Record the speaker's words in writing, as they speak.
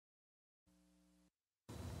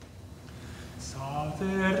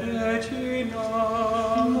Regina,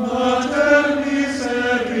 Mater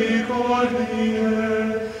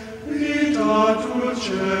misericordiae, vita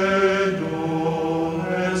dulcedo,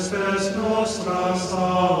 estes nostra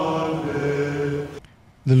salve.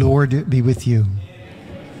 The Lord be with you.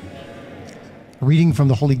 A reading from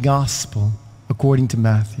the Holy Gospel according to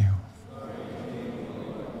Matthew.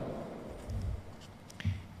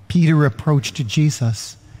 Peter approached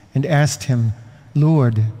Jesus and asked him,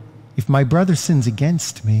 "Lord, if my brother sins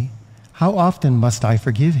against me, how often must I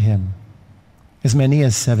forgive him? As many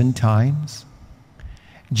as 7 times?"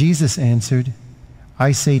 Jesus answered,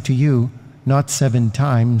 "I say to you, not 7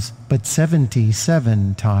 times, but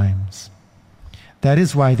 77 times. That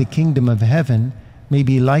is why the kingdom of heaven may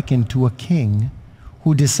be likened to a king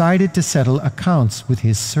who decided to settle accounts with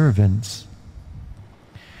his servants.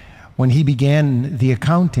 When he began the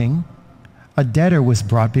accounting, a debtor was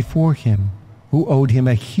brought before him who owed him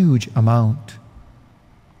a huge amount.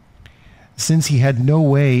 Since he had no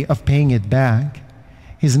way of paying it back,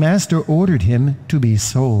 his master ordered him to be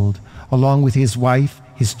sold, along with his wife,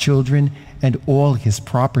 his children, and all his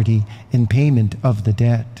property in payment of the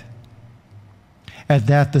debt. At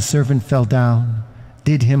that the servant fell down,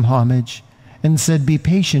 did him homage, and said, 'Be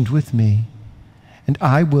patient with me, and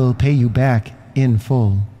I will pay you back in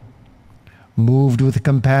full.' Moved with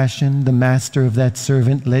compassion, the master of that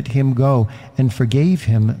servant let him go and forgave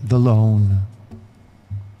him the loan.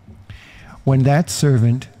 When that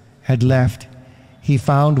servant had left, he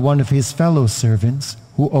found one of his fellow servants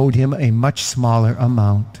who owed him a much smaller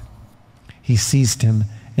amount. He seized him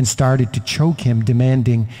and started to choke him,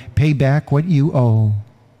 demanding, 'Pay back what you owe.'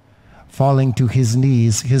 Falling to his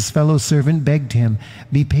knees, his fellow servant begged him,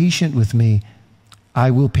 'Be patient with me,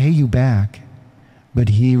 I will pay you back.' But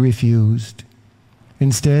he refused.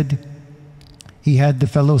 Instead, he had the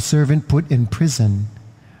fellow servant put in prison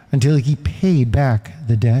until he paid back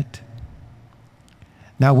the debt.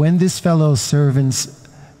 Now when his fellow servants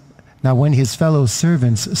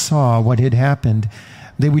saw what had happened,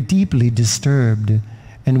 they were deeply disturbed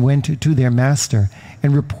and went to their master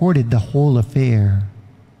and reported the whole affair.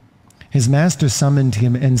 His master summoned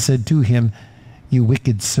him and said to him, 'You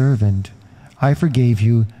wicked servant, I forgave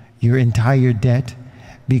you your entire debt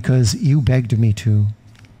because you begged me to.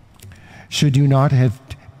 Should you not have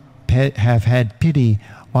had pity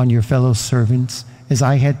on your fellow servants as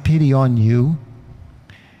I had pity on you?'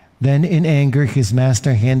 Then in anger his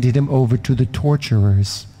master handed him over to the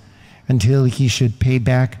torturers until he should pay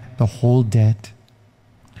back the whole debt.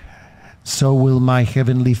 So will my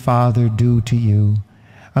heavenly Father do to you,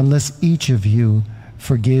 unless each of you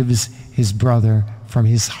forgives his brother from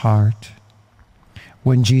his heart."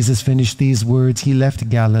 When Jesus finished these words, he left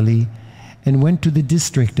Galilee and went to the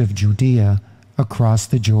district of Judea across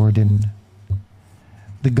the Jordan.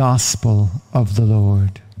 The Gospel of the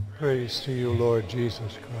Lord. Praise to you, Lord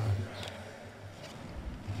Jesus Christ.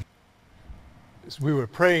 As we were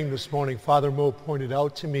praying this morning, Father Mo pointed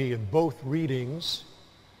out to me in both readings,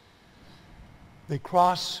 they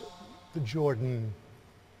cross the Jordan.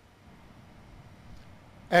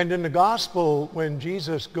 And in the Gospel, when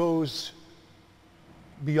Jesus goes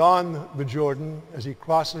beyond the Jordan, as he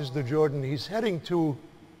crosses the Jordan, he's heading to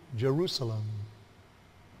Jerusalem.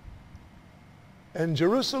 And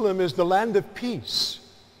Jerusalem is the land of peace.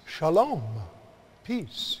 Shalom,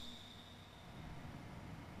 peace.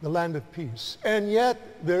 The land of peace. And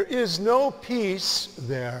yet there is no peace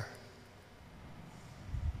there.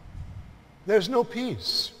 There's no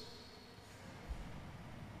peace.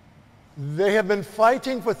 They have been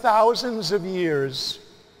fighting for thousands of years.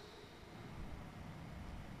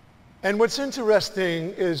 And what's interesting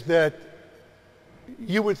is that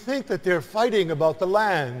you would think that they're fighting about the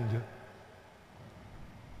land.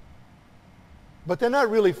 But they're not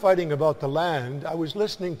really fighting about the land. I was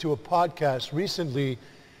listening to a podcast recently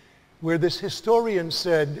where this historian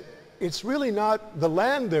said it's really not the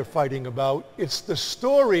land they're fighting about, it's the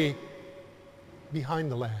story behind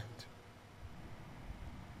the land.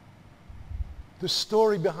 The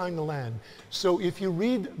story behind the land. So if you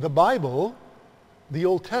read the Bible, the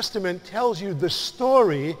Old Testament tells you the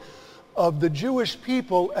story of the Jewish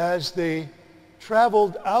people as they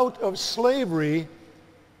traveled out of slavery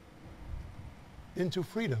into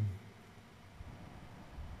freedom.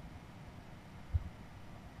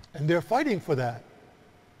 And they're fighting for that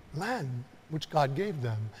land which God gave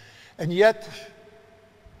them. And yet,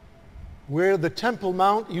 where the Temple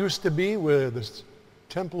Mount used to be, where the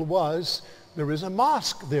temple was, there is a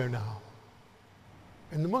mosque there now.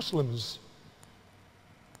 And the Muslims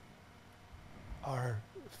are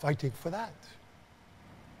fighting for that.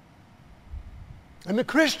 And the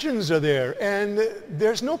Christians are there, and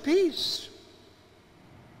there's no peace.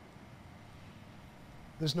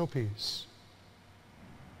 There's no peace.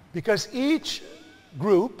 Because each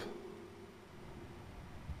group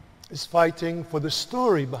is fighting for the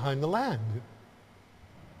story behind the land.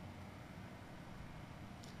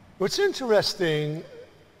 What's interesting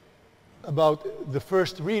about the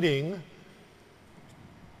first reading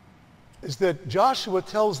is that Joshua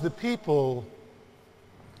tells the people,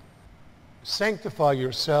 sanctify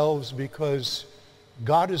yourselves because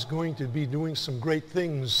God is going to be doing some great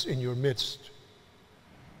things in your midst.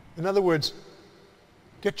 In other words,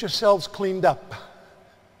 get yourselves cleaned up.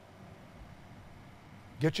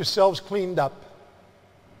 Get yourselves cleaned up.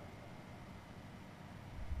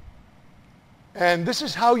 And this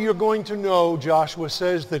is how you're going to know, Joshua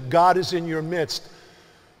says, that God is in your midst,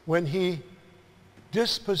 when he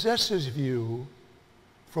dispossesses you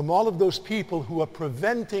from all of those people who are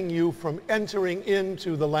preventing you from entering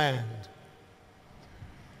into the land.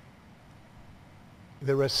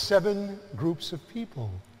 There are 7 groups of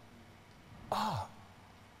people.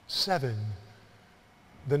 7.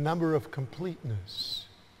 The number of completeness.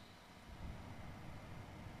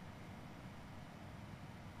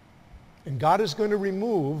 And God is going to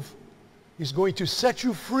remove, he's going to set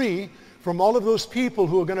you free from all of those people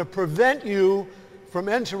who are going to prevent you from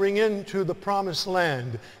entering into the promised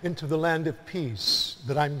land, into the land of peace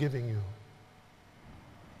that I'm giving you.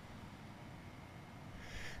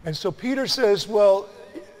 And so Peter says, well,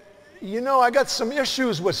 you know, I got some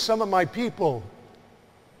issues with some of my people.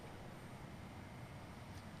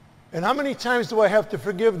 And how many times do I have to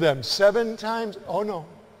forgive them? 7 times? Oh, no.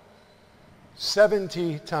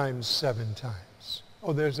 70 times 7 times.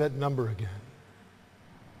 Oh, there's that number again.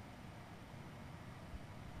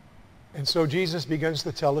 And so Jesus begins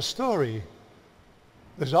to tell a story.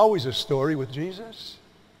 There's always a story with Jesus.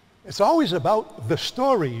 It's always about the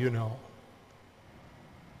story, you know.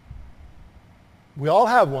 We all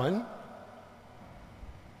have one.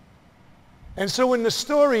 And so in the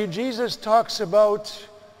story, Jesus talks about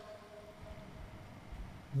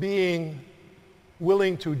being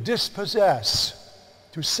willing to dispossess,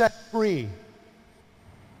 to set free.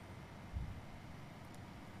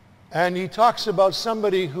 And he talks about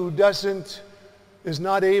somebody who is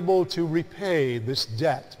not able to repay this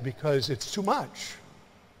debt because it's too much.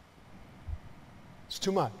 It's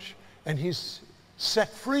too much. And he's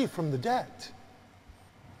set free from the debt.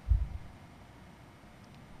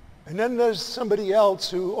 And then there's somebody else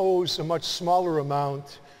who owes a much smaller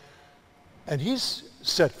amount, and he's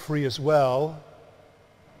set free as well.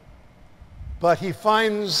 But he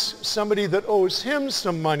finds somebody that owes him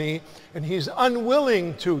some money, and he's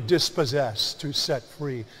unwilling to dispossess, to set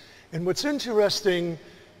free. And what's interesting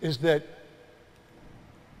is that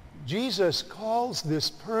Jesus calls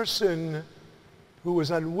this person who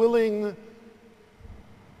is unwilling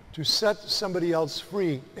to set somebody else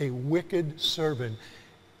free a wicked servant.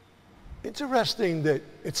 Interesting that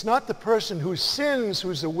it's not the person who sins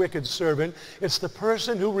who's a wicked servant, it's the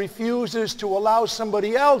person who refuses to allow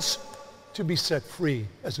somebody else to be set free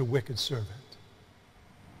as a wicked servant.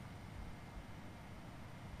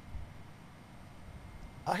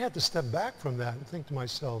 I had to step back from that and think to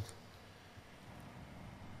myself,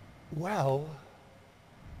 well,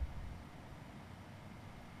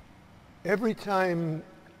 every time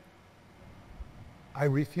I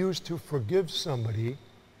refuse to forgive somebody,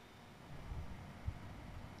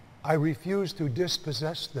 I refuse to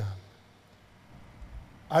dispossess them.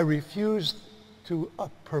 I refuse to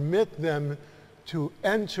permit them to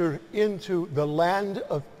enter into the land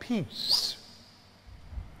of peace.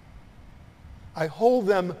 I hold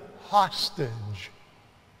them hostage.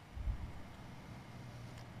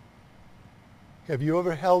 Have you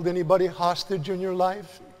ever held anybody hostage in your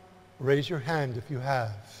life? Raise your hand if you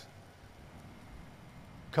have.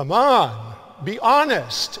 Come on, be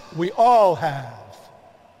honest. We all have.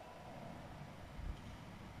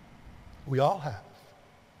 We all have.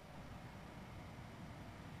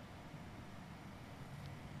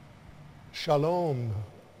 Shalom,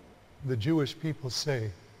 the Jewish people say,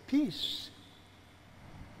 peace.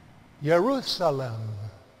 Jerusalem,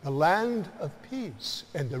 the land of peace,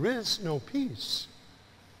 and there is no peace.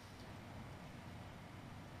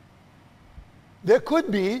 There could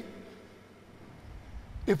be,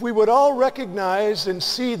 if we would all recognize and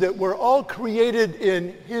see that we're all created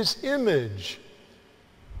in his image,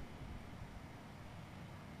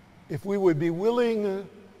 if we would be willing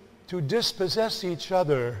to dispossess each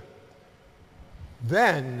other,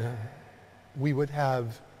 then we would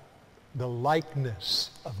have the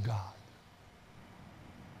likeness of God.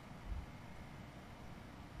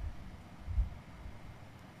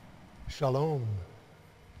 Shalom.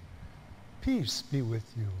 Peace be with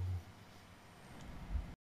you.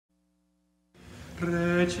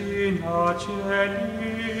 Regina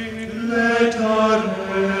Celi,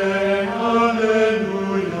 letare,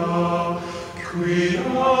 alleluia, qui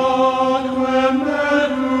aquam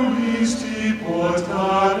meruisti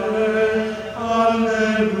portare,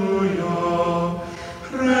 alleluia,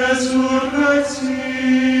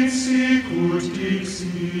 resurrexit sicut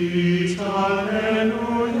dixit,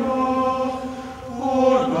 alleluia,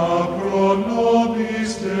 ora pro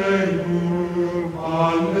nobis Deum,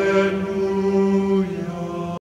 alleluia.